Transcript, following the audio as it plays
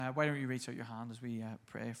why don't you reach out your hand as we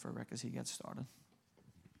pray for Rick as he gets started.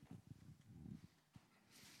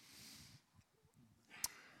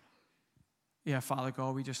 Yeah, Father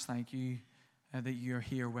God, we just thank you that you're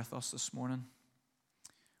here with us this morning.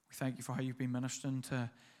 We thank you for how you've been ministering to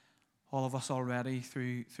all of us already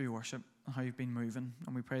through worship and how you've been moving.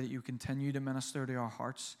 And we pray that you continue to minister to our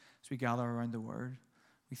hearts as we gather around the word.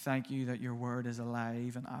 We thank you that your word is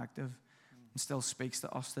alive and active and still speaks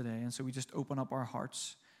to us today. And so we just open up our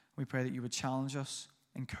hearts. We pray that you would challenge us,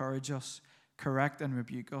 encourage us, correct and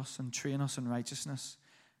rebuke us, and train us in righteousness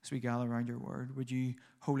as we gather around your word. Would you,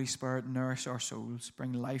 Holy Spirit, nourish our souls,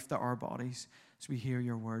 bring life to our bodies as we hear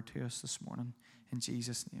your word to us this morning. In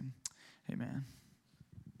Jesus' name, amen.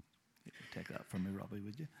 Take that from me, Robbie,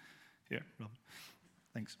 would you? Here, Robbie.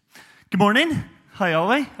 Thanks. Good morning. How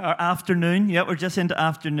are we? Or afternoon. Yeah, we're just into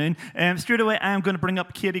afternoon. Straight away, I'm going to bring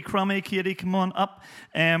up Katie Crummy. Katie, come on up.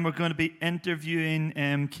 We're going to be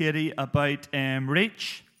interviewing Katie about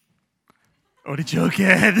Reach. Only joking.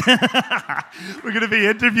 We're going to be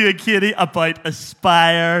interviewing Katie about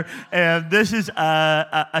Aspire. This is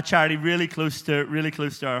a charity really close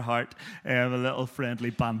to our heart. A little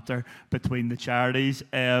friendly banter between the charities.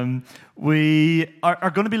 We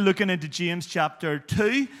are going to be looking into James chapter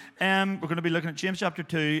 2. We're going to be looking at James chapter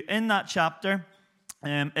 2. In that chapter,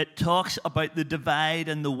 it talks about the divide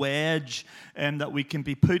and the wedge that we can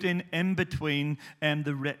be put in between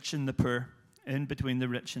the rich and the poor. In between the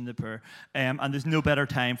rich and the poor. And there's no better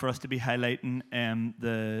time for us to be highlighting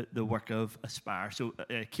the work of Aspire. So,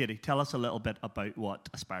 Katie, tell us a little bit about what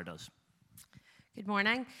Aspire does. Good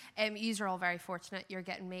morning. Yous are all very fortunate. You're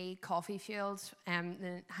getting me coffee fueled.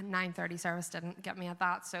 The 9:30 service didn't get me at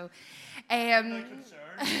that. So, No concern.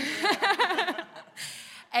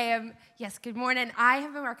 Yes, good morning. I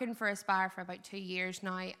have been working for Aspire for about 2 years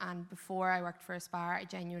now, and before I worked for Aspire, I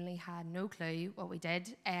genuinely had no clue what we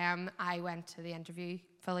did. I went to the interview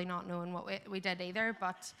fully not knowing what we did either,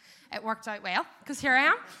 but it worked out well, because here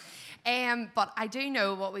I am. But I do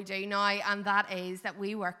know what we do now, and that is that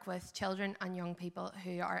we work with children and young people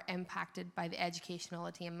who are impacted by the educational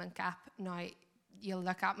attainment gap. Now, you'll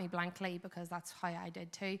look at me blankly because that's how I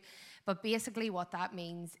did too. But basically what that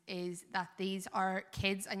means is that these are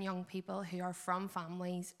kids and young people who are from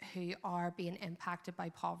families who are being impacted by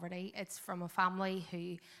poverty. It's from a family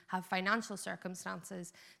who have financial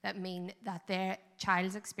circumstances that mean that their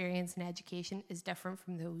child's experience in education is different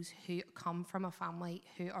from those who come from a family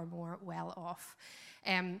who are more well off.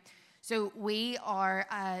 So we are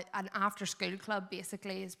an after-school club,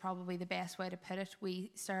 basically, is probably the best way to put it.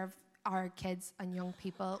 We serve our kids and young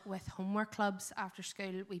people with homework clubs after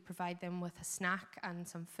school. We provide them with a snack and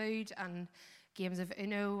some food and games of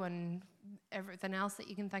Uno and everything else that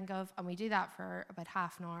you can think of. And we do that for about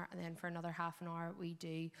half an hour. And then for another half an hour, we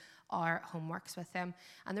do our homeworks with them.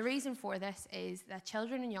 And the reason for this is that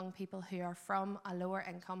children and young people who are from a lower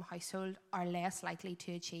income household are less likely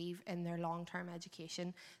to achieve in their long-term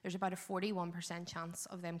education. There's about a 41% chance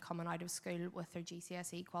of them coming out of school with their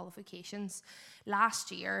GCSE qualifications. Last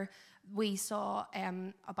year, we saw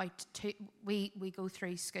we go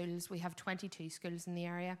through schools. We have 22 schools in the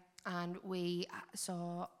area, and we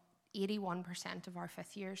saw 81% of our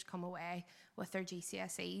fifth years come away with their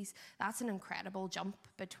GCSEs. That's an incredible jump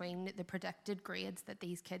between the predicted grades that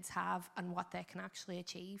these kids have and what they can actually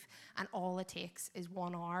achieve. And all it takes is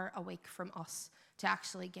 1 hour a week from us to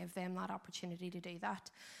actually give them that opportunity to do that.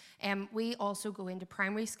 We also go into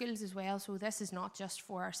primary schools as well, so this is not just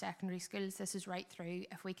for our secondary schools, this is right through.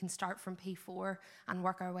 If we can start from P4 and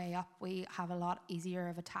work our way up, we have a lot easier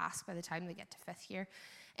of a task by the time they get to fifth year.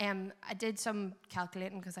 I did some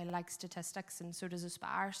calculating because I like statistics, and so does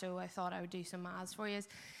Aspire, so I thought I would do some maths for you.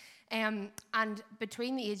 And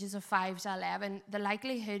between the ages of 5 to 11, the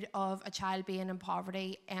likelihood of a child being in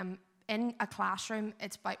poverty, in a classroom,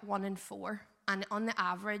 it's about 1 in 4. And on the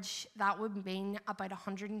average, that would mean about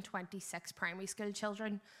 126 primary school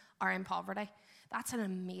children are in poverty. That's an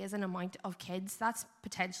amazing amount of kids. That's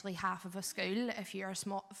potentially half of a school if you're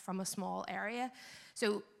from a small area.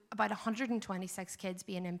 So about 126 kids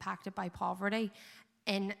being impacted by poverty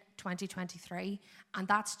in 2023, and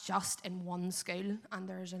that's just in one school, and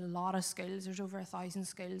there's a lot of schools. There's over 1,000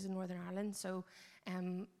 schools in Northern Ireland, so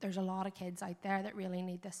there's a lot of kids out there that really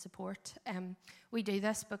need this support. We do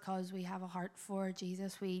this because we have a heart for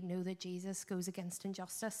Jesus. We know that Jesus goes against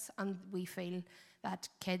injustice, and we feel that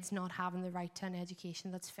kids not having the right to an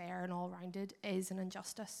education that's fair and all-rounded is an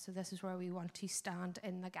injustice. So this is where we want to stand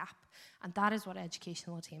in the gap. And that is what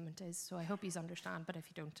educational attainment is. So I hope you understand, but if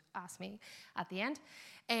you don't, ask me at the end.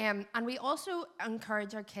 And we also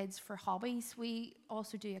encourage our kids for hobbies. We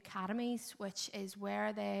also do academies, which is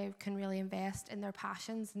where they can really invest in their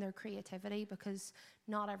passions and their creativity, because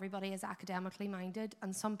not everybody is academically minded,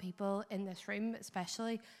 and some people in this room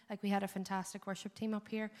especially, like we had a fantastic worship team up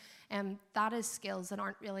here, that is skills that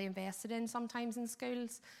aren't really invested in sometimes in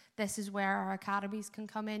schools. This is where our academies can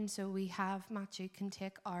come in. So we have, Matthew can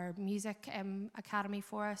take our music academy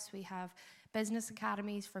for us. We have business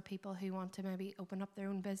academies for people who want to maybe open up their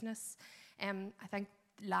own business. I think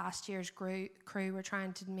last year's crew were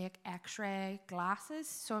trying to make x-ray glasses,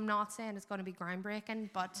 so I'm not saying it's going to be groundbreaking,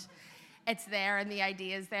 but it's there and the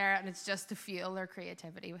idea is there, and it's just to fuel their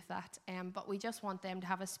creativity with that. But we just want them to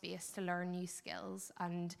have a space to learn new skills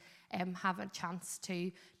and have a chance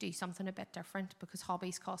to do something a bit different, because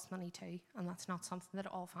hobbies cost money too, and that's not something that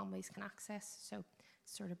all families can access. So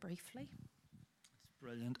sort of briefly.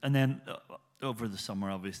 Brilliant. And then over the summer,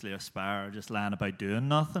 obviously, Aspire are just lying about doing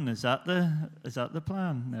nothing. Is that the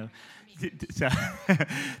plan? No. So,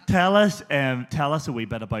 tell us a wee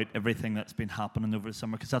bit about everything that's been happening over the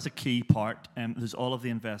summer, because that's a key part. There's all of the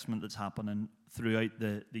investment that's happening throughout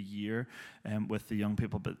the year with the young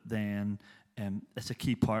people, but then it's a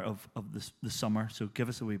key part of the summer. So give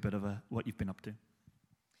us a wee bit of what you've been up to.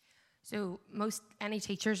 So any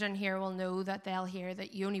teachers in here will know that they'll hear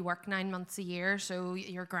that you only work 9 months a year, so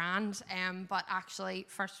you're grand. But actually,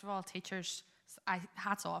 first of all, teachers,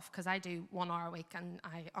 hats off, because I do 1 hour a week, and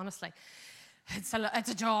I honestly, it's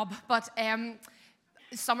a job. But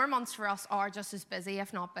summer months for us are just as busy,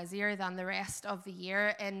 if not busier, than the rest of the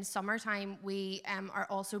year. In summertime, we are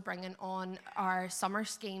also bringing on our summer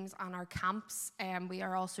schemes and our camps. We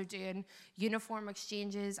are also doing uniform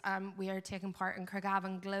exchanges. We are taking part in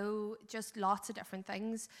Craigavon Glow, just lots of different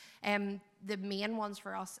things. The main ones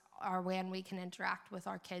for us are when we can interact with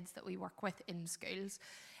our kids that we work with in schools.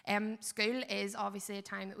 School is obviously a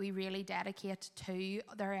time that we really dedicate to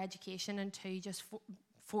their education and to just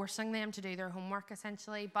forcing them to do their homework,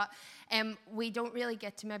 essentially. But we don't really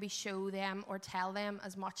get to maybe show them or tell them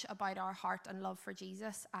as much about our heart and love for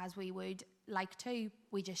Jesus as we would like to.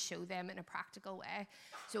 We just show them in a practical way.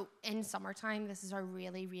 So in summertime, this is a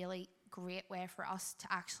really, really great way for us to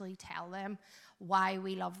actually tell them why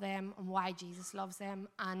we love them and why Jesus loves them,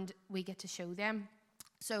 and we get to show them.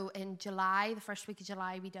 So in July, the first week of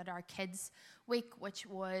July, we did our Kids Week, which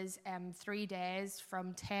was 3 days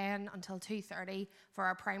from 10 until 2:30 for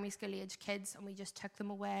our primary school age kids, and we just took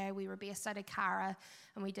them away. We were based out of Cara,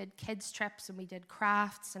 and we did kids trips, and we did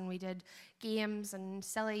crafts, and we did games and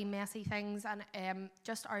silly, messy things, and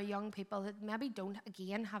just our young people that maybe don't,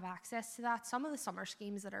 again, have access to that. Some of the summer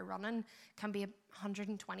schemes that are running can be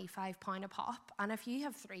 £125 a pop, and if you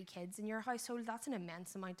have 3 kids in your household, that's an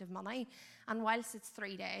immense amount of money. And whilst it's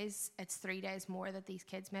 3 days, it's 3 days more that these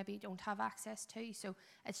kids maybe don't have access to. So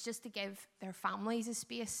it's just to give their families a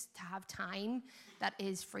space to have time that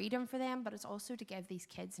is freedom for them, but it's also to give these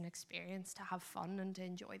kids an experience to have fun and to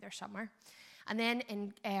enjoy their summer. And then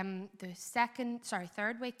in the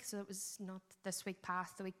third week, so it was not this week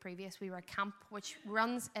past, the week previous, we were at camp, which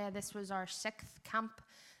runs, this was our 6th camp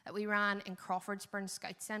that we ran in Crawfordsburn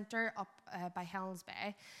Scout Centre up by Helens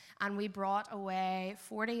Bay. And we brought away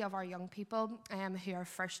 40 of our young people who are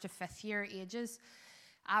 1st to 5th year ages,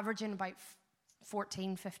 averaging about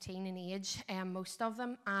 14, 15 in age, most of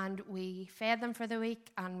them, and we fed them for the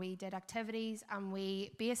week, and we did activities, and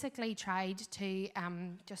we basically tried to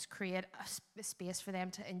just create a space for them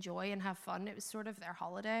to enjoy and have fun. It was sort of their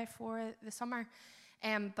holiday for the summer.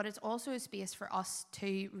 But it's also a space for us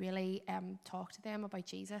to really talk to them about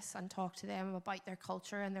Jesus and talk to them about their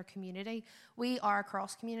culture and their community. We are a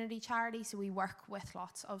cross-community charity, so we work with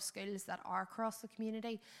lots of schools that are across the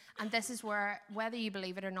community. And this is where, whether you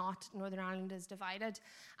believe it or not, Northern Ireland is divided.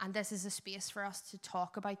 And this is a space for us to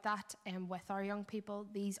talk about that with our young people.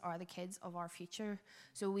 These are the kids of our future.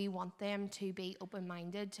 So we want them to be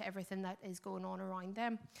open-minded to everything that is going on around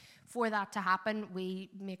them. For that to happen, we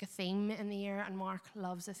make a theme in the year, and Mark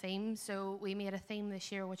loves a theme. So we made a theme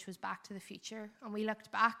this year, which was Back to the Future. And we looked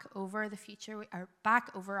back over the future, or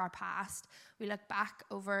back over our past. We looked back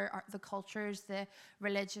over the cultures, the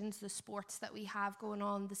religions, the sports that we have going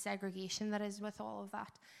on, the segregation that is with all of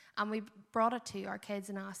that. And we brought it to our kids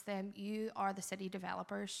and asked them, you are the city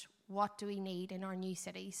developers. What do we need in our new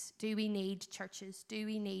cities? Do we need churches? Do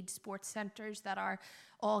we need sports centres that are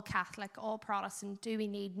all Catholic, all Protestant? Do we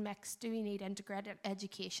need mixed? Do we need integrated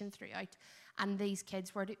education throughout? And these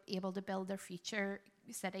kids were able to build their future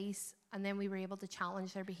cities And then we were able to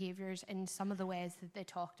challenge their behaviours in some of the ways that they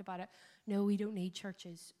talked about it. No, we don't need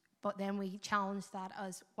churches. But then we challenged that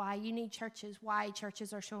as why you need churches, why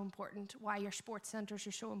churches are so important, why your sports centres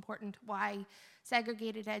are so important, why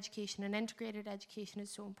segregated education and integrated education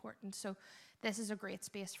is so important. So this is a great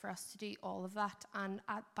space for us to do all of that. And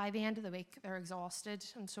by the end of the week, they're exhausted,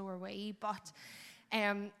 and so are we. But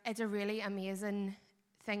it's a really amazing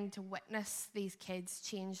thing to witness these kids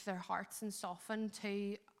change their hearts and soften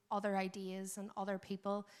to other ideas and other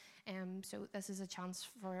people. So this is a chance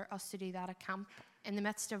for us to do that at camp. In the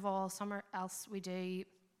midst of all summer else, we do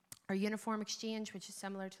our uniform exchange, which is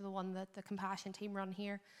similar to the one that the Compassion team run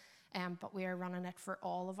here. But we are running it for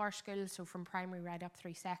all of our schools, so from primary right up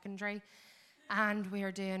through secondary. And we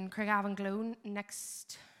are doing Craigavon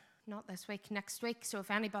next week. So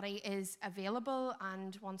if anybody is available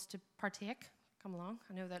and wants to partake, come along.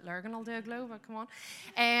 I know that Lurgan will do a glow, but come on.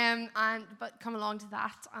 But come along to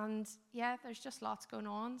that. And yeah, there's just lots going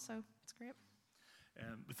on, so it's great.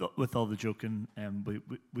 With all the joking,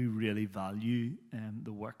 we really value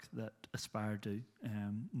the work that Aspire do.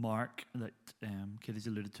 Mark, that Katie's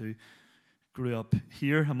alluded to, grew up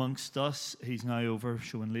here amongst us. He's now over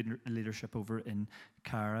showing leadership over in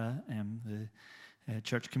Cara, the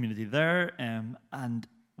church community there, and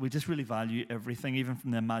we just really value everything, even from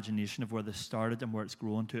the imagination of where this started and where it's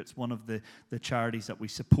grown to. It's one of the charities that we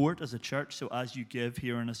support as a church. So as you give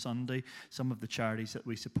here on a Sunday, some of the charities that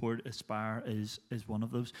we support, Aspire is one of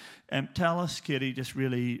those. Tell us, Katie, just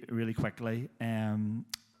really, really quickly, how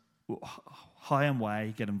and why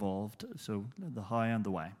you get involved. So the how and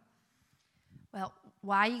the why. Well,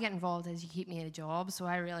 why you get involved is you keep me in a job, so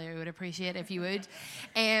I really would appreciate if you would.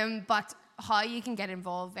 But how you can get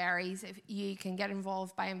involved varies. If you can get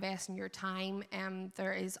involved by investing your time,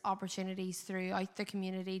 there is opportunities throughout the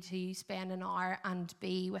community to spend an hour and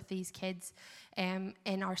be with these kids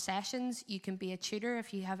in our sessions. You can be a tutor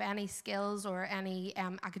if you have any skills or any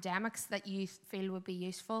academics that you feel would be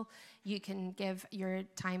useful. You can give your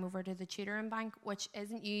time over to the tutoring bank, which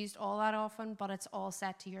isn't used all that often, but it's all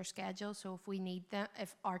set to your schedule. So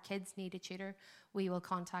if our kids need a tutor, we will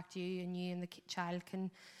contact you, and you and the child can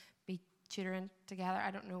be tutoring together. I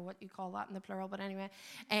don't know what you call that in the plural, but anyway.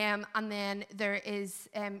 And then there is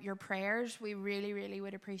your prayers. We really, really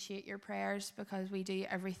would appreciate your prayers, because we do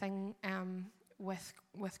everything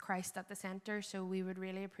with Christ at the centre. So we would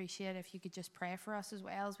really appreciate if you could just pray for us as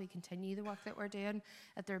well as we continue the work that we're doing,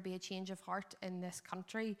 that there would be a change of heart in this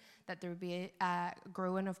country, that there would be a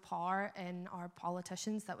growing of power in our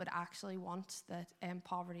politicians that would actually want that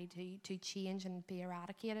poverty to change and be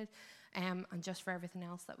eradicated. And just for everything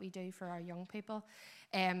else that we do for our young people.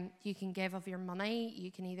 You can give of your money.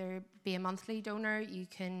 You can either be a monthly donor. You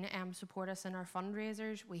can support us in our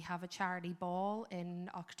fundraisers. We have a charity ball in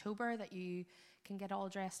October that you can get all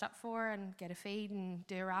dressed up for and get a feed and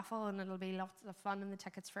do a raffle, and it'll be lots of fun, and the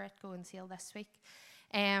tickets for it go on sale this week.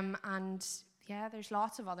 And yeah, there's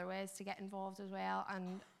lots of other ways to get involved as well,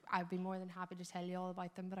 and I'd be more than happy to tell you all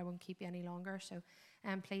about them, but I won't keep you any longer. So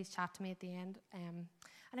please chat to me at the end.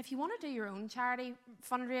 And if you want to do your own charity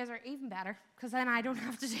fundraiser, even better, because then I don't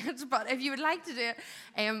have to do it. But if you would like to do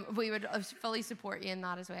it, we would fully support you in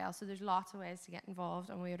that as well. So there's lots of ways to get involved,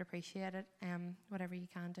 and we would appreciate it, whatever you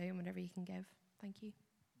can do and whatever you can give. Thank you.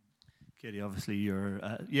 Katie, obviously you're,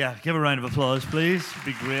 give a round of applause, please. It'd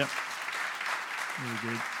be great. Really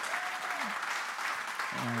good.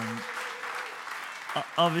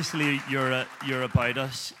 Obviously, you're about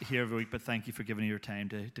us here every week, but thank you for giving your time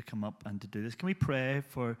to come up and to do this. Can we pray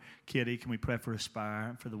for Katie? Can we pray for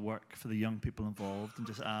Aspire, for the work, for the young people involved, and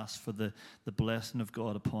just ask for the blessing of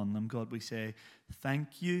God upon them? God, we say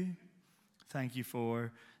thank you. Thank you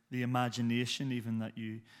for the imagination even that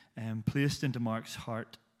you placed into Mark's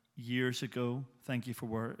heart years ago. Thank you for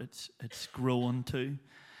where it's grown to.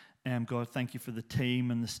 God, thank you for the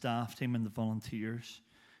team and the staff team and the volunteers.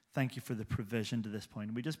 Thank you for the provision to this point.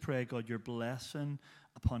 And we just pray, God, your blessing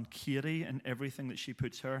upon Katie and everything that she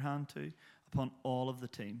puts her hand to, upon all of the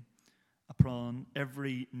team, upon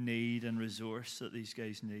every need and resource that these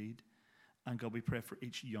guys need. And God, we pray for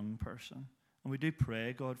each young person. And we do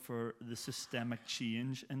pray, God, for the systemic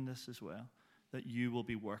change in this as well, that you will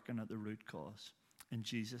be working at the root cause. In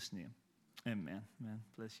Jesus' name, amen. Amen.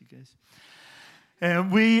 Bless you guys.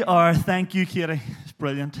 Thank you, Katie. It's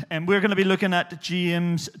brilliant. And we're going to be looking at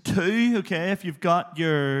James 2, okay? If you've got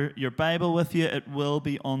your Bible with you, it'll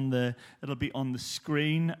be on the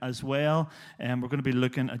screen as well. And we're going to be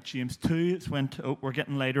looking at James 2. We're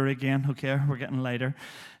getting lighter again, okay? We're getting lighter.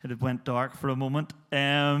 It went dark for a moment.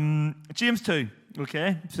 James 2,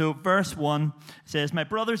 okay? So verse 1 says, "My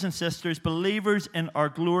brothers and sisters, believers in our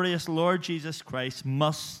glorious Lord Jesus Christ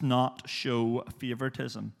must not show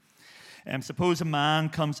favoritism. Suppose a man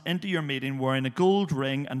comes into your meeting wearing a gold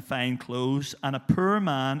ring and fine clothes, and a poor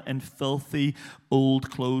man in filthy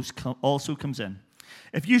old clothes also comes in.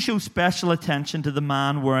 If you show special attention to the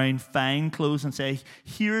man wearing fine clothes and say,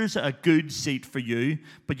 'Here's a good seat for you,'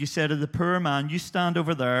 but you say to the poor man, 'You stand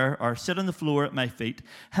over there,' or 'Sit on the floor at my feet,'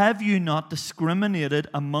 have you not discriminated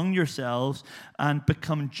among yourselves and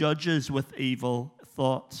become judges with evil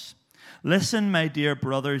thoughts? Listen, my dear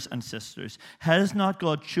brothers and sisters, has not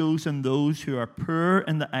God chosen those who are poor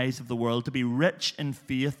in the eyes of the world to be rich in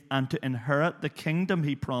faith and to inherit the kingdom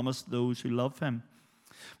he promised those who love him?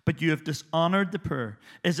 But you have dishonored the poor.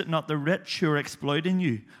 Is it not the rich who are exploiting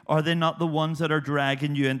you? Are they not the ones that are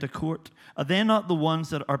dragging you into court? Are they not the ones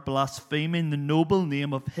that are blaspheming the noble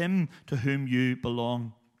name of him to whom you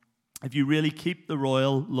belong? If you really keep the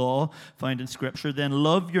royal law found in Scripture, then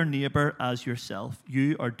love your neighbor as yourself.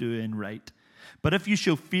 You are doing right. But if you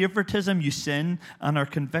show favoritism, you sin and are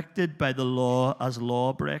convicted by the law as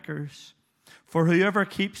lawbreakers. For whoever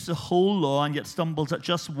keeps the whole law and yet stumbles at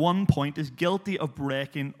just one point is guilty of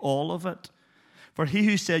breaking all of it. For he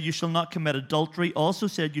who said you shall not commit adultery also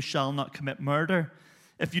said you shall not commit murder.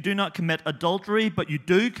 If you do not commit adultery, but you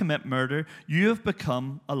do commit murder, you have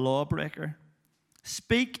become a lawbreaker.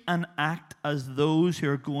 Speak and act as those who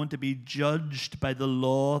are going to be judged by the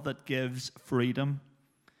law that gives freedom.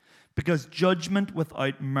 Because judgment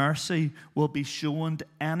without mercy will be shown to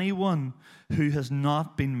anyone who has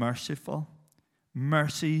not been merciful.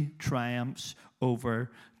 Mercy triumphs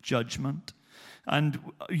over judgment." And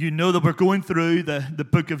you know that we're going through the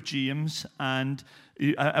book of James, and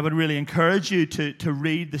I would really encourage you to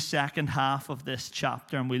read the second half of this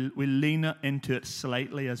chapter, and we'll lean into it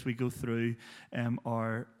slightly as we go through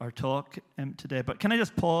our talk today. But can I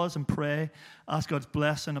just pause and pray, ask God's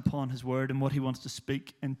blessing upon his word and what he wants to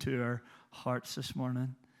speak into our hearts this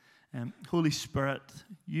morning. Holy Spirit,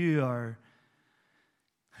 you are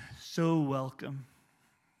so welcome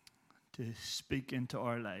to speak into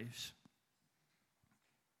our lives.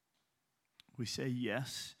 We say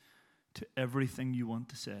yes to everything you want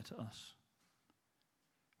to say to us.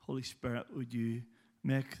 Holy Spirit, would you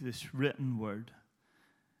make this written word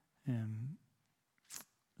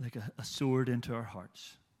like a sword into our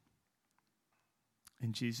hearts?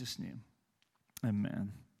 In Jesus' name,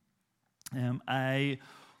 amen. I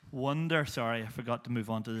forgot to move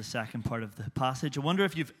on to the second part of the passage. I wonder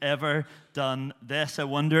if you've ever done this. I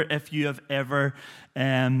wonder if you have ever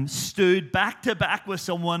stood back to back with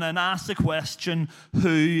someone and asked the question,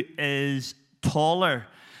 who is taller?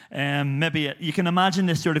 Maybe you can imagine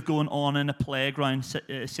this sort of going on in a playground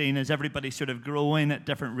scene as everybody's sort of growing at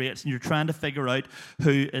different rates, and you're trying to figure out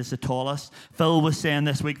who is the tallest. Phil was saying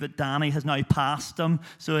this week that Danny has now passed him,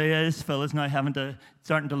 so Phil is now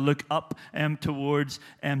starting to look up towards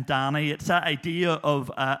Danny. It's that idea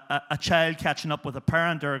of a child catching up with a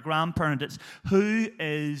parent or a grandparent. It's who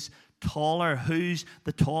is taller? Who's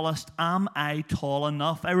the tallest? Am I tall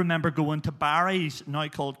enough? I remember going to Barry's, now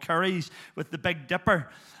called Curry's, with the Big Dipper,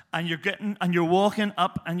 and you're walking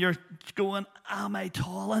up and you're going, am I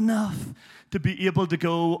tall enough to be able to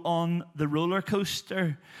go on the roller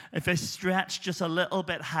coaster? If I stretch just a little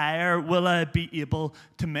bit higher, will I be able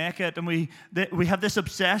to make it? And we have this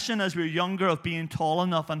obsession as we're younger of being tall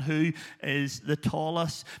enough and who is the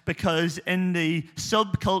tallest, because in the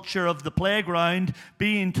subculture of the playground,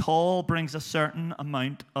 being tall brings a certain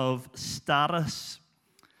amount of status.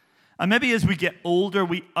 And maybe as we get older,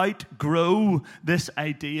 we outgrow this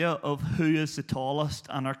idea of who is the tallest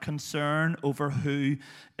and our concern over who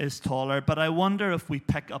is taller. But I wonder if we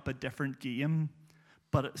pick up a different game,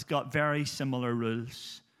 but it's got very similar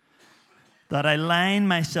rules. That I line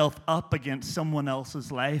myself up against someone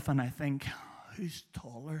else's life and I think, who's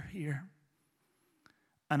taller here?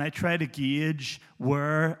 And I try to gauge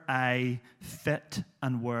where I fit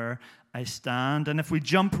and where I stand. And if we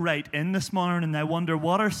jump right in this morning, I wonder,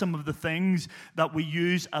 what are some of the things that we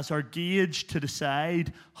use as our gauge to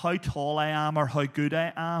decide how tall I am or how good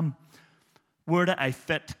I am? Where do I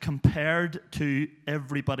fit compared to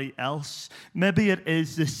everybody else? Maybe it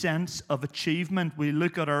is the sense of achievement. We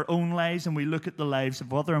look at our own lives and we look at the lives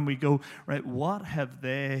of others and we go, right, what have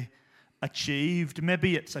they achieved.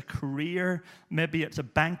 Maybe it's a career. Maybe it's a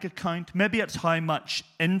bank account. Maybe it's how much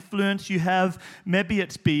influence you have. Maybe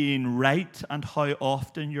it's being right and how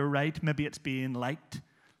often you're right. Maybe it's being liked.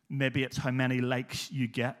 Maybe it's how many likes you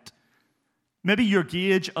get. Maybe your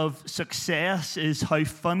gauge of success is how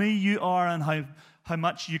funny you are and how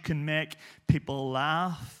much you can make people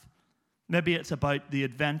laugh. Maybe it's about the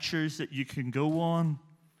adventures that you can go on.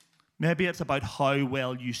 Maybe it's about how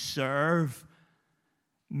well you serve.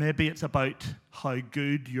 Maybe it's about how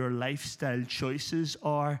good your lifestyle choices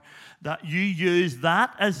are. That you use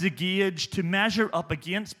that as the gauge to measure up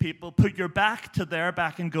against people, put your back to their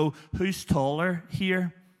back and go, who's taller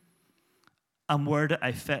here? And where do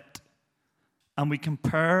I fit? And we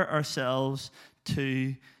compare ourselves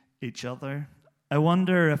to each other. I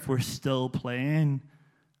wonder if we're still playing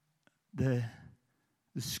the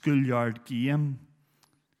schoolyard game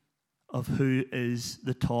of who is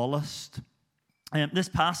the tallest. This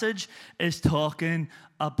passage is talking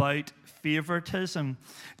about favoritism.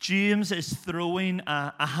 James is throwing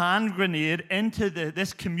a hand grenade into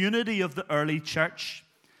this community of the early church.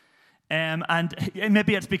 And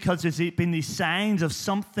maybe it's because there's been these signs of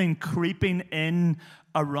something creeping in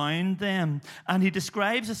around them. And he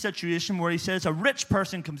describes a situation where he says a rich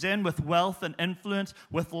person comes in with wealth and influence,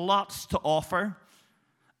 with lots to offer.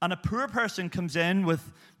 And a poor person comes in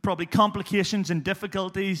with probably complications and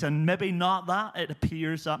difficulties, and maybe not that it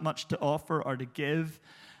appears that much to offer or to give.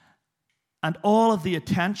 And all of the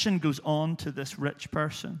attention goes on to this rich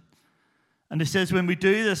person. And he says when we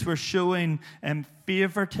do this, we're showing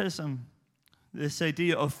favoritism. This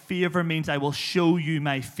idea of favor means I will show you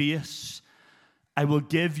my face. I will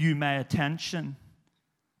give you my attention.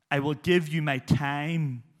 I will give you my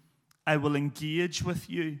time. I will engage with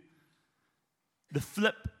you. The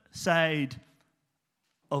flip side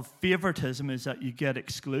of favoritism is that you get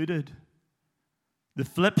excluded. The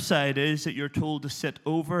flip side is that you're told to sit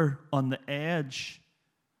over on the edge.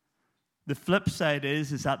 The flip side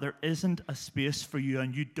is that there isn't a space for you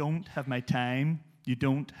and you don't have my time, you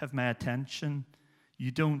don't have my attention,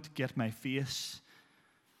 you don't get my face.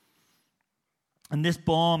 And this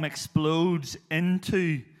bomb explodes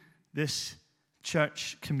into this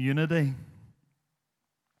church community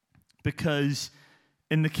because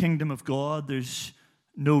in the kingdom of God, there's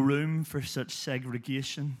no room for such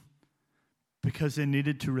segregation because they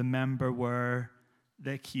needed to remember where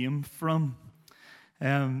they came from.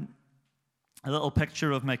 A little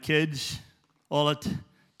picture of my kids, all at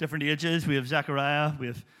different ages. We have Zechariah, we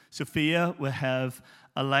have Sophia, we have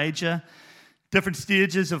Elijah. Different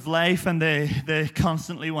stages of life, and they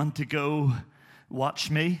constantly want to go,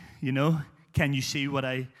 watch me, you know. Can you see what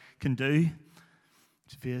I can do?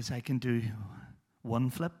 Sophia's, I can do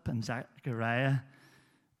one flip, and Zechariah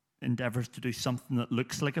endeavors to do something that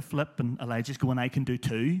looks like a flip, and Elijah's going, I can do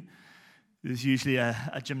two. There's usually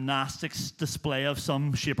a gymnastics display of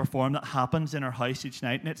some shape or form that happens in our house each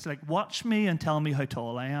night, and it's like, watch me and tell me how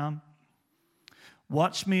tall I am.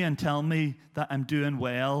 Watch me and tell me that I'm doing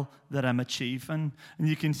well, that I'm achieving. And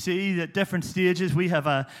you can see that different stages. We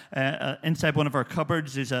have inside one of our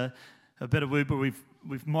cupboards is a bit of wood where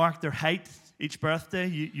we've marked their height each birthday.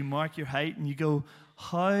 You mark your height and you go,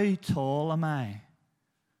 how tall am I?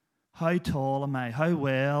 How tall am I? How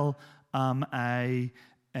well am I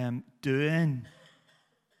doing?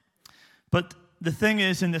 But the thing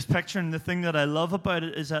is in this picture, and the thing that I love about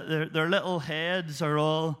it is that their little heads are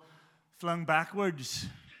all flung backwards.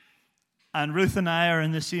 And Ruth and I are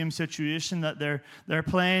in the same situation, that they're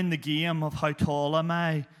playing the game of how tall am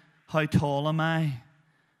I? How tall am I?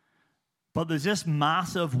 But there's this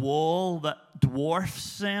massive wall that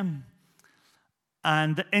dwarfs them.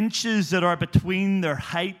 And the inches that are between their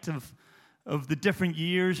height of the different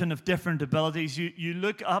years and of different abilities, you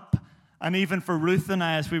look up, and even for Ruth and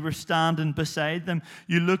I, as we were standing beside them,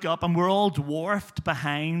 you look up and we're all dwarfed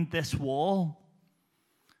behind this wall.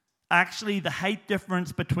 Actually, the height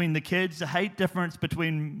difference between the kids, the height difference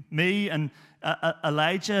between me and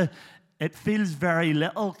Elijah, it feels very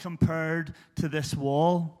little compared to this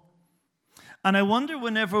wall. And I wonder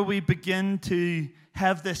whenever we begin to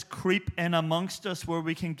have this creep in amongst us where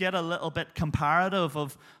we can get a little bit comparative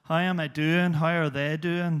of how am I doing, how are they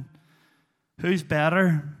doing, who's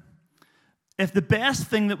better. If the best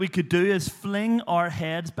thing that we could do is fling our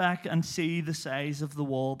heads back and see the size of the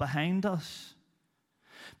wall behind us.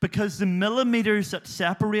 Because the millimeters that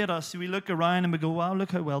separate us, we look around and we go, wow,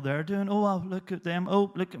 look how well they're doing. Oh, wow, look at them.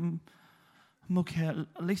 Oh, look, I'm okay.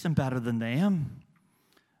 At least I'm better than them.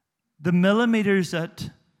 The millimeters that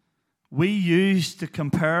we use to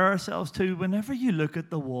compare ourselves to, whenever you look at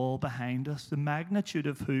the wall behind us, the magnitude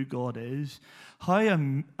of who God is, how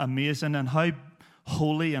amazing and how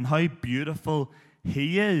holy and how beautiful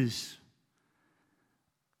He is,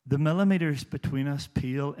 the millimeters between us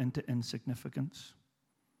pale into insignificance.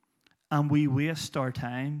 And we waste our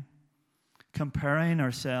time comparing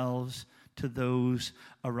ourselves to those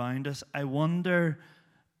around us. I wonder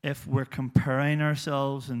if we're comparing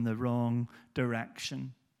ourselves in the wrong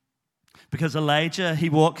direction. Because Elijah, he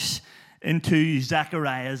walks into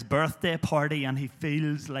Zechariah's birthday party and he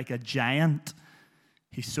feels like a giant.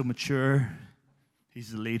 He's so mature.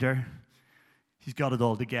 He's the leader. He's got it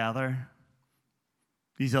all together.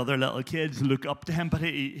 These other little kids look up to him, but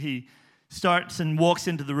he starts and walks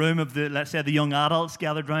into the room of let's say, the young adults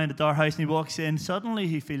gathered around at their house, and he walks in. Suddenly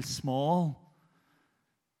he feels small.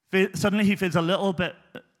 Suddenly he feels a little bit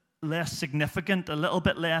less significant, a little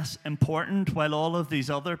bit less important, while all of these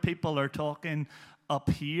other people are talking up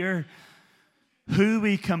here. Who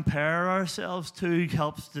we compare ourselves to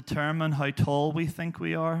helps determine how tall we think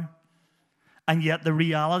we are. And yet the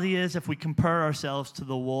reality is, if we compare ourselves to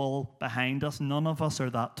the wall behind us, none of us are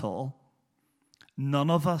that tall.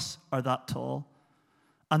 None of us are that tall.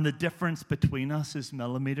 And the difference between us is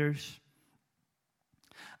millimeters.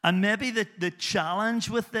 And maybe the challenge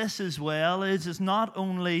with this as well is not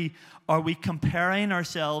only are we comparing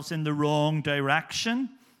ourselves in the wrong direction,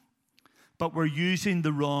 but we're using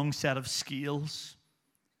the wrong set of scales.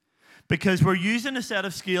 Because we're using a set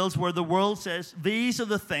of scales where the world says, these are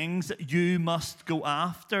the things that you must go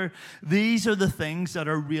after. These are the things that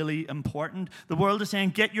are really important. The world is saying,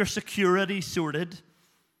 get your security sorted.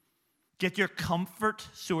 Get your comfort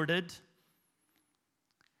sorted.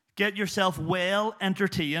 Get yourself well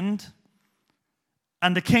entertained.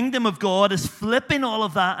 And the kingdom of God is flipping all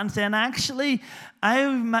of that and saying, actually,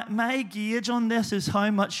 my gauge on this is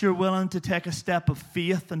how much you're willing to take a step of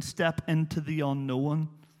faith and step into the unknown.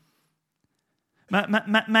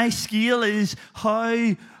 My scale is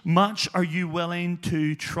how much are you willing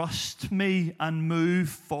to trust me and move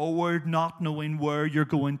forward not knowing where you're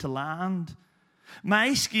going to land.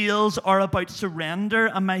 My scales are about surrender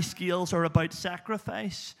and my scales are about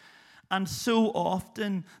sacrifice. And so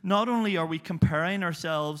often, not only are we comparing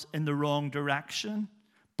ourselves in the wrong direction,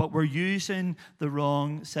 but we're using the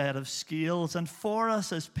wrong set of scales. And for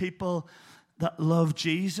us as people that love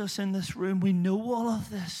Jesus in this room, we know all of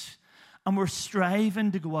this. And we're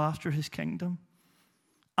striving to go after His kingdom.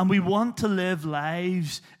 And we want to live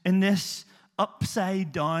lives in this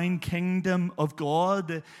upside down kingdom of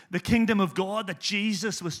God, the kingdom of God that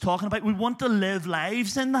Jesus was talking about. We want to live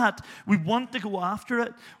lives in that. We want to go after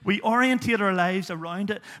it. We orientate our lives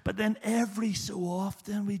around it. But then every so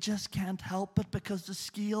often we just can't help it because the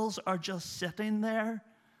scales are just sitting there.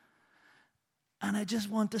 And I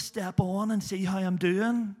just want to step on and see how I'm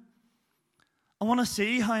doing. I want to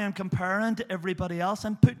see how I'm comparing to everybody else.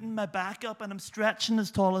 I'm putting my back up and I'm stretching as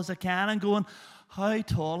tall as I can and going, how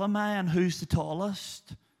tall am I and who's the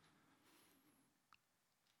tallest?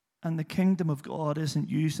 And the kingdom of God isn't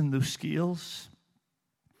using those scales.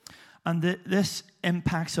 And this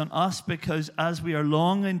impacts on us because as we are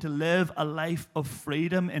longing to live a life of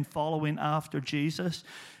freedom in following after Jesus,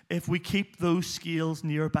 if we keep those scales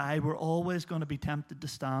nearby, we're always going to be tempted to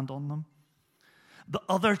stand on them. The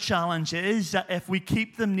other challenge is that if we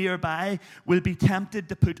keep them nearby, we'll be tempted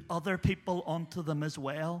to put other people onto them as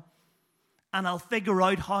well. And I'll figure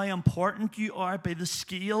out how important you are by the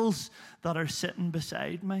scales that are sitting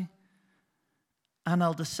beside me. And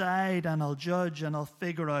I'll decide and I'll judge and I'll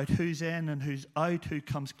figure out who's in and who's out, who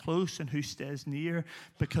comes close and who stays near,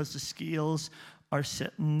 because the scales are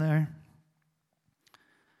sitting there.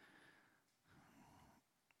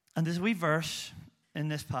 And there's a wee verse in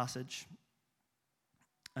this passage.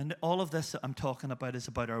 And all of this that I'm talking about is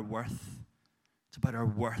about our worth. It's about our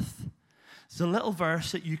worth. It's a little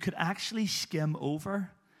verse that you could actually skim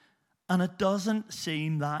over, and it doesn't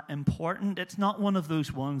seem that important. It's not one of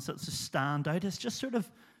those ones that's a standout. It's just sort of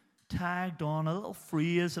tagged on, a little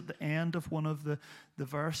phrase at the end of one of the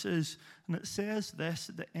verses. And it says this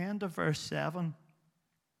at the end of verse 7.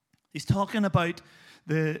 He's talking about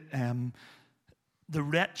the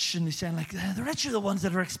rich, and he's saying, like, the rich are the ones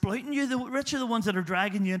that are exploiting you. The rich are the ones that are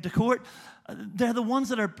dragging you into court. They're the ones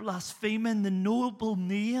that are blaspheming the noble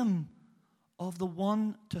name of the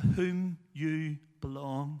one to whom you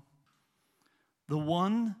belong. The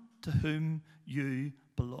one to whom you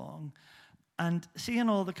belong. And seeing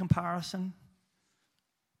all the comparison,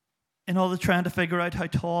 in all the trying to figure out how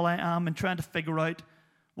tall I am and trying to figure out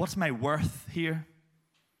what's my worth here.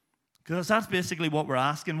 Because that's basically what we're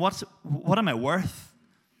asking. What am I worth?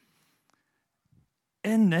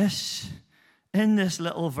 In this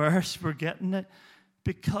little verse, we're getting it.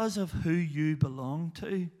 Because of who you belong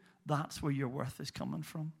to, that's where your worth is coming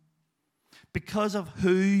from. because of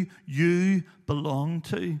who you belong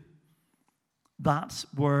to. That's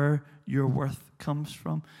where your worth comes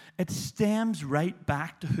from. It stems right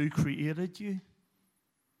back to who created you.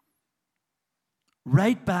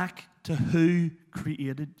 Right back to who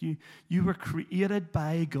created you. You were created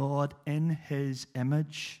by God in His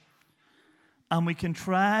image. And we can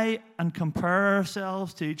try and compare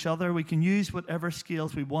ourselves to each other. We can use whatever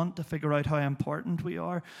scales we want to figure out how important we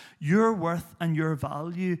are. Your worth and your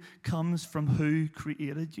value comes from who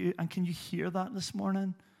created you. And can you hear that this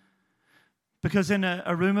morning? Because in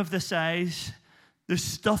a room of this size, there's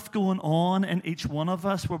stuff going on in each one of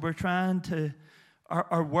us where we're trying to,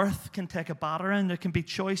 our worth can take a battering. There can be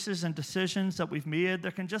choices and decisions that we've made.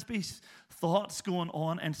 There can just be thoughts going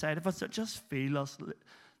on inside of us that just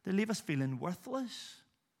they leave us feeling worthless.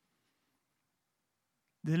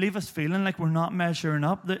 They leave us feeling like we're not measuring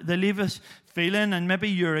up. They leave us feeling, and maybe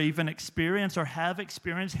you're even experienced or have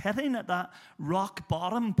experienced hitting at that rock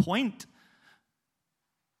bottom point.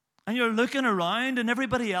 And you're looking around and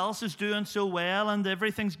everybody else is doing so well and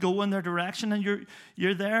everything's going their direction, and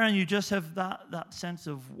you're there and you just have that sense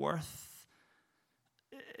of worth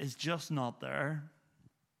is just not there.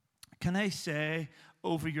 Can I say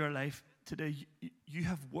over your life today, you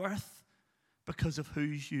have worth because of who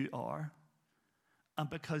you are and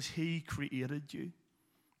because He created you.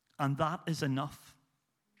 And that is enough.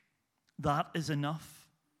 That is enough.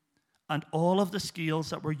 And all of the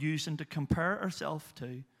scales that we're using to compare ourselves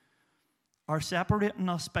to are separating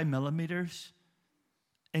us by millimeters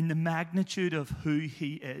in the magnitude of who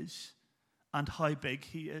He is and how big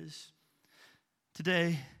He is.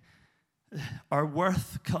 Today, our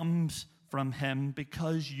worth comes from Him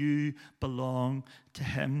because you belong to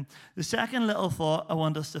Him. The second little thought I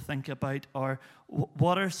want us to think about are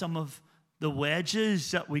what are some of the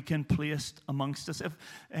wedges that we can place amongst us.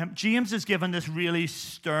 James has given this really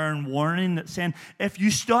stern warning that's saying, if you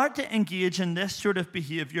start to engage in this sort of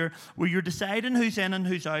behavior where you're deciding who's in and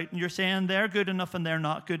who's out, and you're saying they're good enough and they're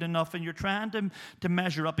not good enough, and you're trying to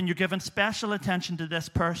measure up, and you're giving special attention to this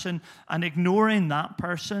person and ignoring that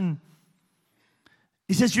person,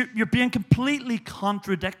 he says you're being completely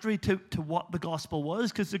contradictory to what the gospel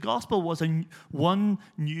was, because the gospel was one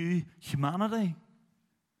new humanity.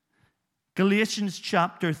 Galatians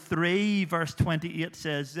chapter 3, verse 28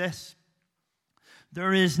 says this: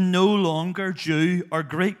 there is no longer Jew or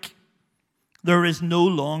Greek. There is no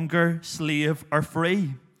longer slave or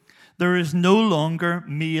free. There is no longer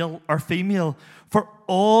male or female. For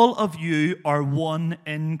all of you are one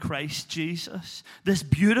in Christ Jesus. This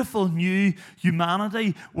beautiful new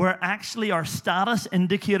humanity where actually our status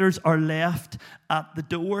indicators are left at the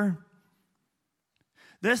door.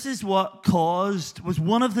 This is what was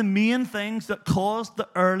one of the main things that caused the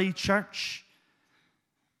early church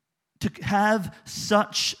to have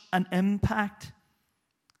such an impact.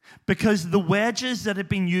 Because the wedges that had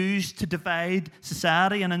been used to divide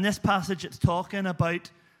society, and in this passage it's talking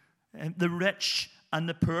about the rich and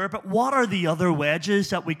the poor, but what are the other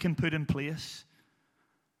wedges that we can put in place?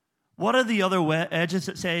 What are the other wedges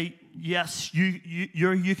that say, yes,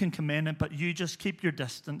 you can come in, but you just keep your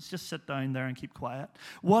distance, just sit down there and keep quiet?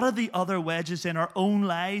 What are the other wedges in our own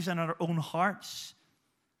lives and our own hearts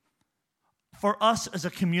for us as a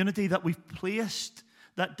community that we've placed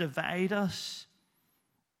that divide us?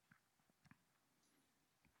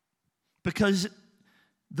 Because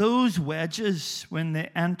those wedges, when they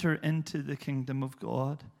enter into the kingdom of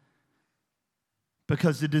God,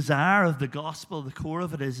 because the desire of the gospel, the core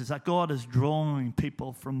of it is that God is drawing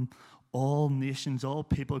people from all nations, all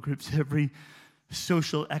people groups, every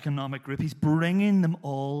social, economic group. He's bringing them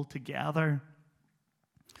all together.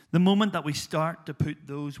 The moment that we start to put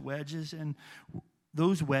those wedges in,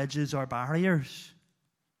 those wedges are barriers.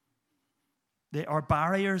 They are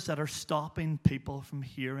barriers that are stopping people from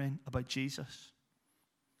hearing about Jesus.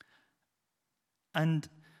 And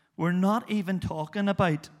we're not even talking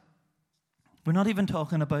about, we need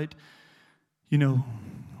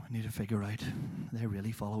to figure out are they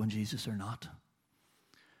really following Jesus or not.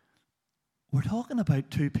 We're talking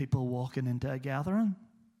about two people walking into a gathering.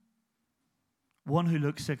 One who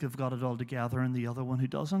looks like they've got it all together and the other one who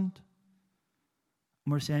doesn't.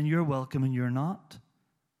 And we're saying you're welcome and you're not.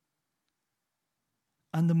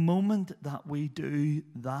 And the moment that we do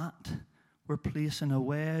that, we're placing a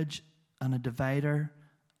wedge and a divider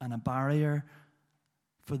and a barrier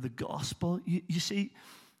for the gospel. You see,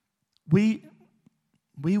 we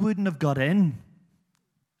wouldn't have got in.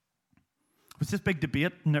 It was this big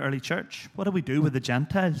debate in the early church. What do we do with the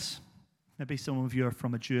Gentiles? Maybe some of you are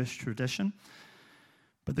from a Jewish tradition.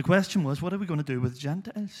 But the question was, what are we going to do with the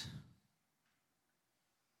Gentiles?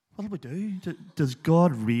 what do we do? Does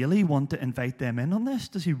God really want to invite them in on this?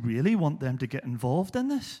 Does he really want them to get involved in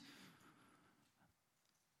this?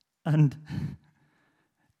 And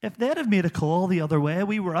if they'd have made a call the other way,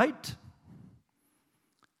 we were out.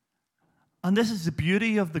 And this is the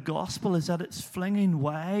beauty of the gospel, is that it's flinging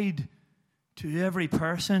wide to every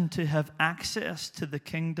person to have access to the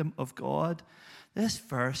kingdom of God. This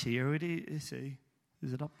verse here, what do you see?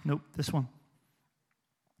 Is it up? Nope, this one.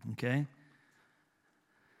 Okay.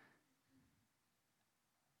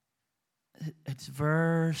 It's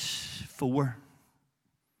verse 4.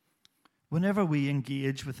 Whenever we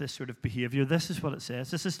engage with this sort of behavior, this is what it says.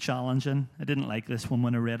 This is challenging. I didn't like this one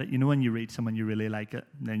when I read it. You know when you read someone, you really like it,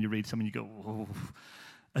 and then you read someone, you go, oh,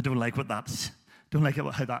 I don't like how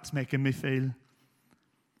that's making me feel.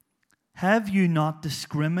 Have you not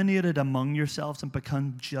discriminated among yourselves and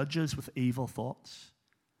become judges with evil thoughts?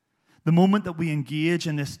 The moment that we engage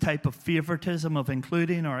in this type of favoritism of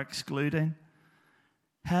including or excluding,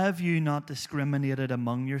 have you not discriminated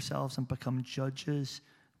among yourselves and become judges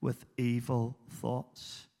with evil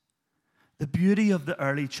thoughts? The beauty of the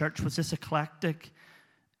early church was this eclectic,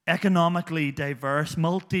 economically diverse,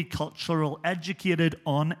 multicultural, educated,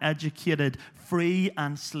 uneducated, free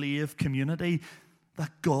and slave community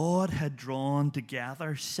that God had drawn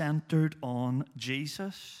together, centered on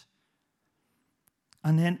Jesus.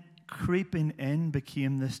 And then creeping in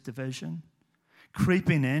became this division.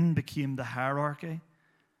 Creeping in became the hierarchy.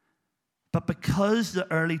 But because the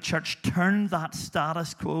early church turned that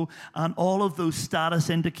status quo and all of those status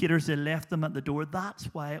indicators, they left them at the door, that's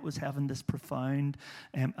why it was having this profound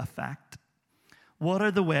effect. What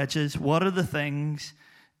are the wedges? What are the things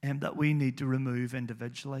that we need to remove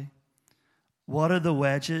individually? What are the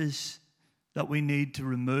wedges that we need to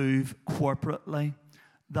remove corporately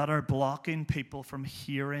that are blocking people from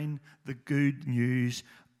hearing the good news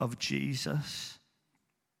of Jesus?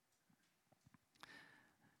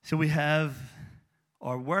 So we have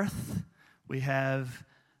our worth, we have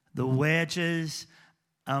the wedges,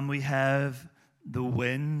 and we have the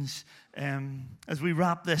wins. As we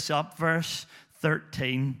wrap this up, verse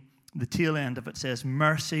 13, the tail end of it says,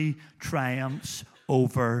 mercy triumphs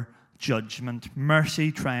over judgment.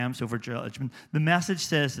 Mercy triumphs over judgment. The Message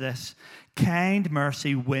says this: kind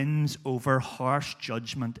mercy wins over harsh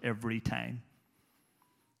judgment every time.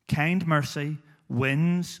 Kind mercy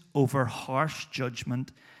wins over harsh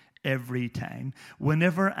judgment every time.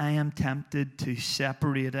 Whenever I am tempted to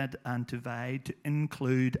separate it and to divide, to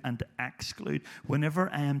include and to exclude,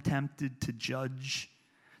 whenever I am tempted to judge,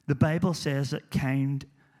 the Bible says that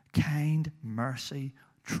kind mercy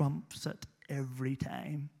trumps it every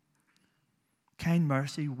time. Kind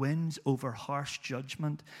mercy wins over harsh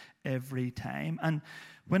judgment every time. And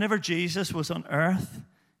whenever Jesus was on earth,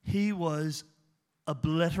 he was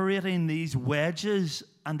obliterating these wedges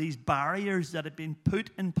and these barriers that had been put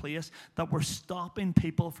in place that were stopping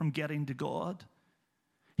people from getting to God.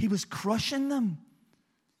 He was crushing them.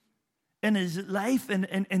 In his life,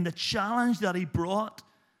 in the challenge that he brought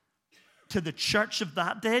to the church of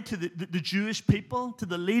that day, to the Jewish people, to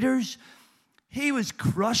the leaders, he was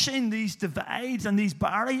crushing these divides and these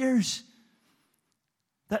barriers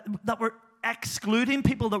that were excluding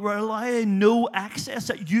people, that were allowing no access,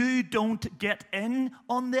 that you don't get in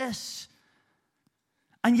on this.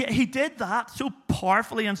 And yet he did that so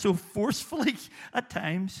powerfully and so forcefully at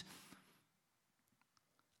times.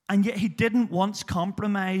 And yet he didn't once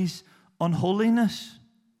compromise on holiness.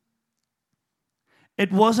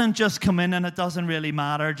 It wasn't just come in and it doesn't really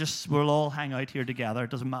matter, just we'll all hang out here together,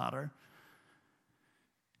 it doesn't matter.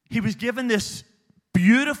 He was given this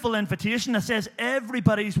beautiful invitation that says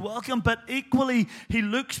everybody's welcome, but equally he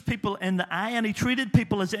looks people in the eye and he treated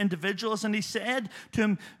people as individuals, and he said to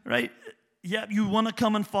him, right, yeah, you want to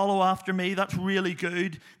come and follow after me, that's really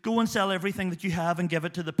good. Go and sell everything that you have and give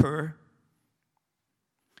it to the poor.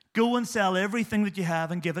 Go and sell everything that you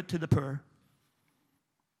have and give it to the poor.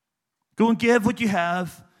 Go and give what you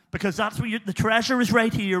have, because that's where the treasure is,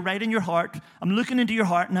 right here, right in your heart. I'm looking into your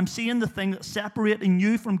heart and I'm seeing the thing that's separating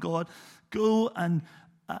you from God. Go and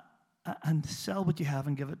sell what you have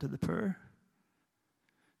and give it to the poor.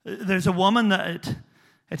 There's a woman that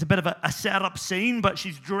it's a bit of a set-up scene, but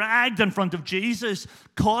she's dragged in front of Jesus,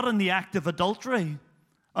 caught in the act of adultery.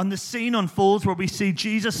 And the scene unfolds where we see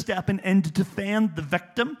Jesus stepping in to defend the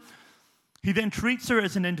victim. He then treats her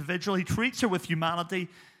as an individual. He treats her with humanity.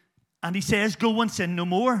 And he says, go and sin no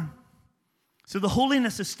more. So the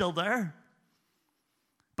holiness is still there.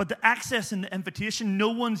 But the access and the invitation, no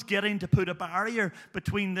one's getting to put a barrier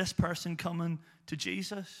between this person coming to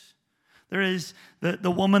Jesus. There is the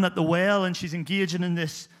woman at the well, and she's engaging in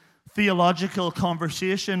this theological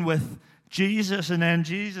conversation with Jesus, and then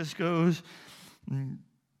Jesus goes,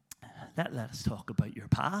 let us talk about your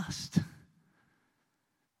past.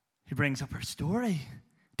 He brings up her story,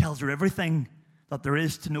 tells her everything that there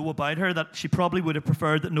is to know about her that she probably would have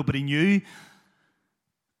preferred that nobody knew.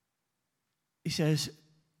 He says,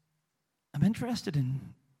 I'm interested in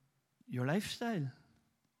your lifestyle.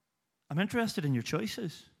 I'm interested in your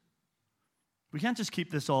choices. We can't just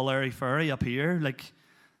keep this all airy-fairy up here, like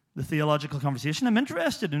the theological conversation. I'm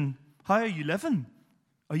interested in how are you living?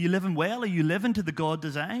 Are you living well? Are you living to the God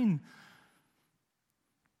design?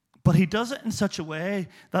 But he does it in such a way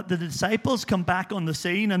that the disciples come back on the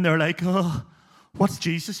scene and they're like, oh, what's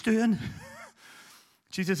Jesus doing?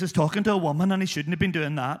 Jesus is talking to a woman and he shouldn't have been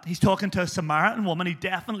doing that. He's talking to a Samaritan woman. He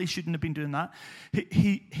definitely shouldn't have been doing that.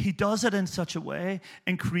 He does it in such a way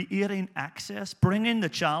in creating access, bringing the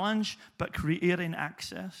challenge, but creating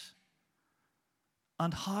access.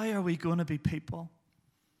 And how are we going to be people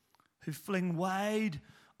who fling wide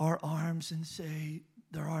our arms and say,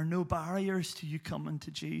 there are no barriers to you coming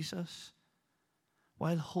to Jesus,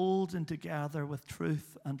 while holding together with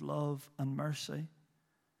truth and love and mercy?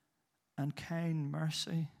 And kind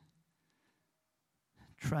mercy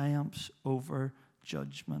triumphs over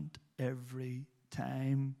judgment every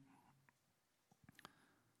time.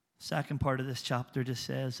 Second part of this chapter just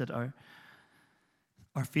says that our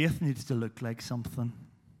faith needs to look like something.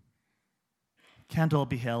 Can't all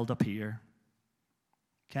be held up here.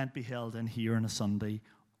 Can't be held in here on a Sunday.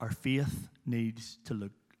 Our faith needs to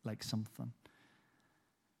look like something.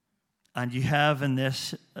 And you have in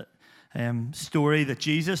this story that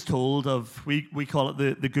Jesus told of, we call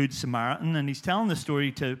it the Good Samaritan, and he's telling the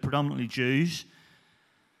story to predominantly Jews.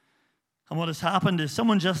 And what has happened is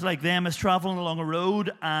someone just like them is traveling along a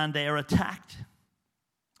road and they are attacked.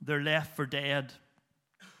 They're left for dead.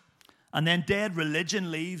 And then dead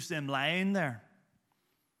religion leaves them lying there.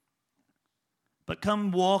 But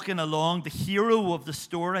come walking along the hero of the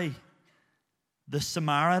story, the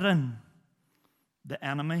Samaritan, the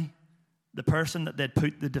enemy, the person that they'd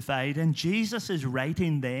put the divide in. Jesus is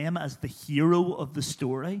writing them as the hero of the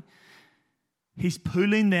story. He's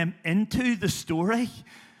pulling them into the story.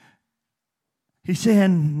 He's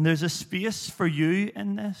saying, there's a space for you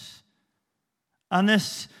in this. And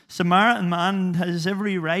this Samaritan man has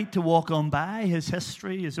every right to walk on by his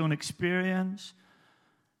history, his own experience.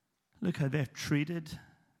 Look how they've treated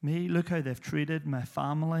me. Look how they've treated my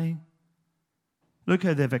family. Look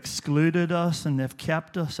how they've excluded us and they've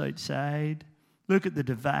kept us outside. Look at the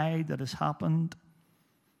divide that has happened.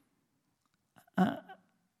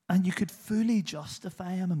 And you could fully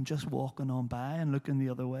justify him just walking on by and looking the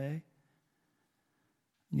other way.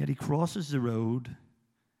 And yet he crosses the road.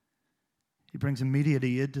 He brings immediate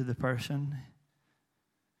aid to the person.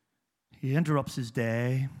 He interrupts his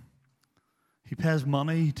day. He pays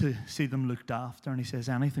money to see them looked after, and he says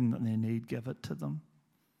anything that they need, give it to them.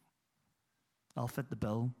 I'll fit the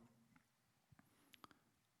bill.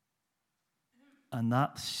 And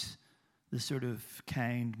that's the sort of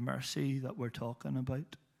kind mercy that we're talking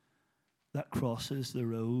about, that crosses the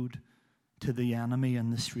road to the enemy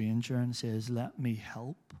and the stranger and says, let me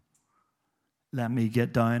help. Let me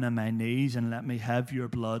get down on my knees and let me have your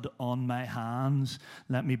blood on my hands.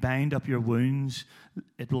 Let me bind up your wounds.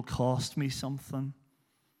 It will cost me something.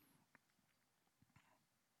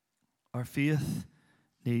 Our faith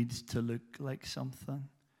needs to look like something.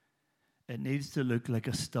 It needs to look like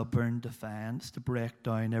a stubborn defiance to break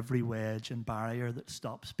down every wedge and barrier that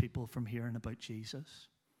stops people from hearing about Jesus.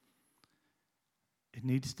 It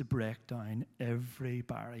needs to break down every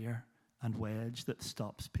barrier and wedge that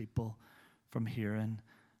stops people from hearing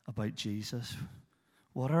about Jesus.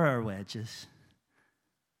 What are our wedges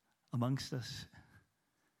amongst us?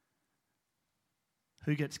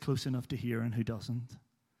 Who gets close enough to hear and who doesn't?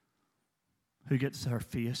 Who gets our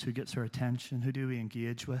face? Who gets our attention? Who do we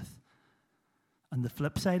engage with? And the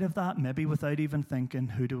flip side of that, maybe without even thinking,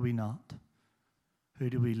 who do we not? Who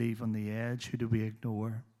do we leave on the edge? Who do we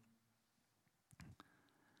ignore?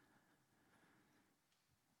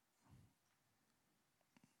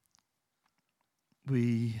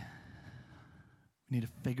 We need to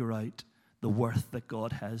figure out the worth that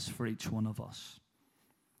God has for each one of us.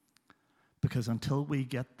 Because until we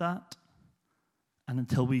get that, and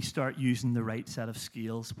until we start using the right set of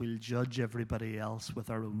scales, we'll judge everybody else with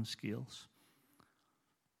our own scales.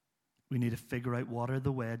 We need to figure out what are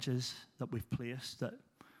the wedges that we've placed, that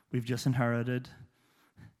we've just inherited.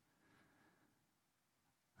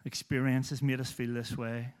 Experience has made us feel this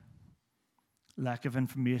way. Lack of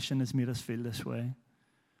information has made us feel this way.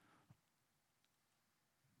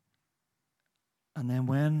 And then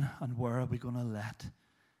when and where are we going to let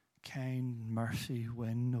kind mercy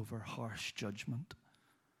win over harsh judgment.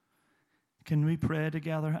 Can we pray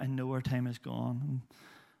together? I know our time is gone. I'm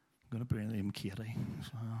going to bring in Katie.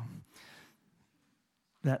 So,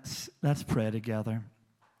 let's pray together.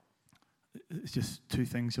 It's just two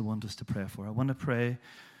things I want us to pray for. I want to pray,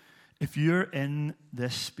 if you're in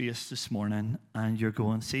this space this morning and you're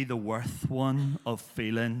going, see the worth one of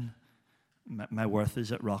feeling my worth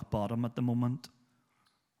is at rock bottom at the moment,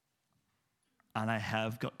 and I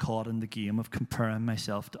have got caught in the game of comparing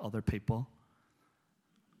myself to other people,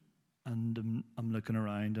 and I'm looking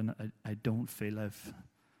around and I don't feel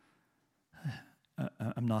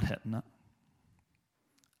I'm not hitting it.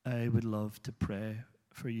 I would love to pray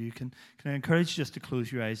for you. Can I encourage you just to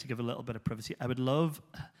close your eyes to give a little bit of privacy?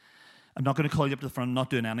 I'm not going to call you up to the front, I'm not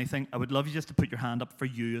doing anything. I would love you just to put your hand up for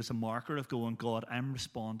you as a marker of going, God, I'm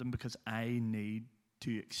responding because I need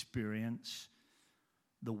to experience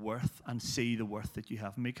the worth and see the worth that you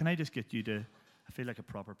have in me. Can I just get you to, I feel like a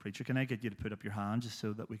proper preacher, can I get you to put up your hand just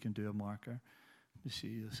so that we can do a marker to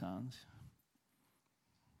see those hands?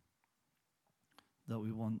 That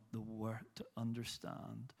we want the worth to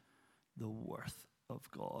understand the worth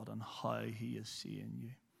of God and how he is seeing you.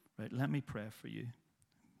 Right, let me pray for you.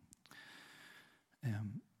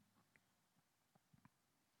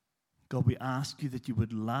 God, we ask you that you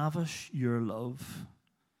would lavish your love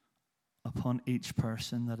upon each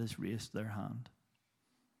person that has raised their hand.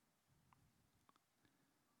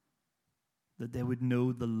 That they would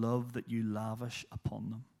know the love that you lavish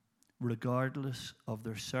upon them, regardless of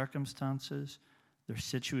their circumstances, their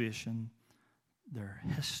situation, their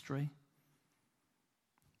history.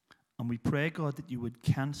 And we pray, God, that you would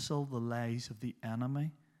cancel the lies of the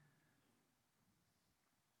enemy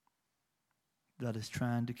that is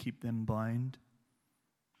trying to keep them bound.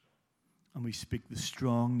 And we speak the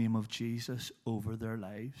strong name of Jesus over their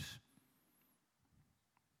lives.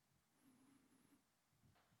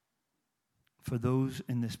 For those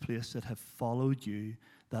in this place that have followed you,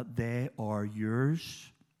 that they are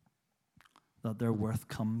yours, that their worth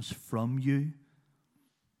comes from you.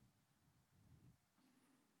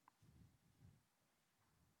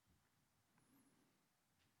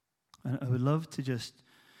 And I would love to just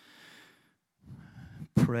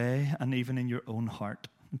pray, and even in your own heart.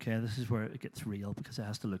 Okay, this is where it gets real because it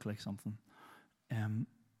has to look like something.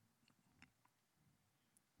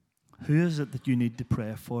 Who is it that you need to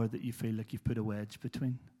pray for that you feel like you've put a wedge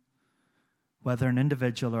between? Whether an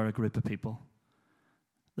individual or a group of people,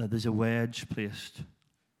 that there's a wedge placed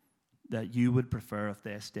that you would prefer if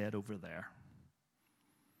they stayed over there.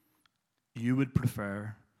 You would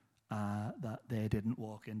prefer that they didn't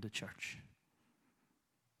walk into church.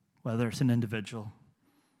 Whether it's an individual,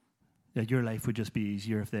 that your life would just be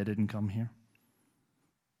easier if they didn't come here.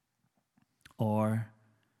 Or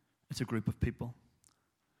it's a group of people,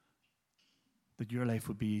 that your life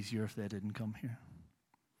would be easier if they didn't come here.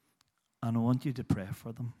 And I want you to pray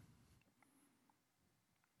for them.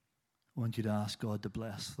 I want you to ask God to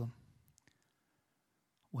bless them.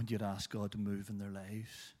 I want you to ask God to move in their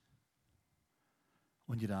lives.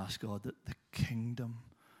 I want you to ask God that the kingdom,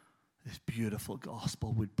 this beautiful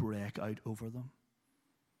gospel, would break out over them.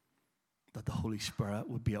 That the Holy Spirit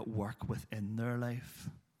would be at work within their life.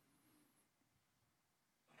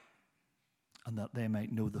 And that they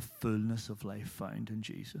might know the fullness of life found in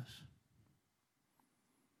Jesus.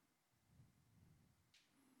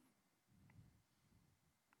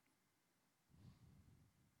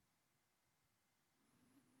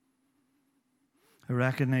 I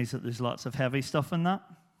recognize that there's lots of heavy stuff in that.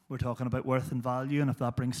 We're talking about worth and value, and if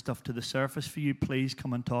that brings stuff to the surface for you, please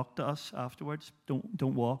come and talk to us afterwards.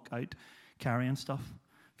 Don't walk out carrying stuff.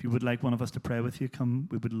 If you would like one of us to pray with you, come.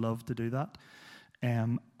 We would love to do that.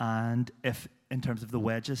 And if, in terms of the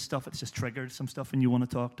wedges stuff, it's just triggered some stuff and you want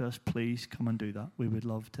to talk to us, please come and do that. We would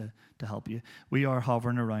love to help you. We are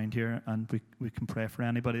hovering around here, and we can pray for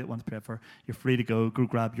anybody that wants to pray for. You're free to go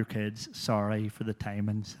grab your kids. Sorry for the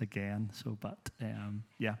timings again. But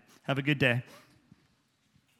yeah, have a good day.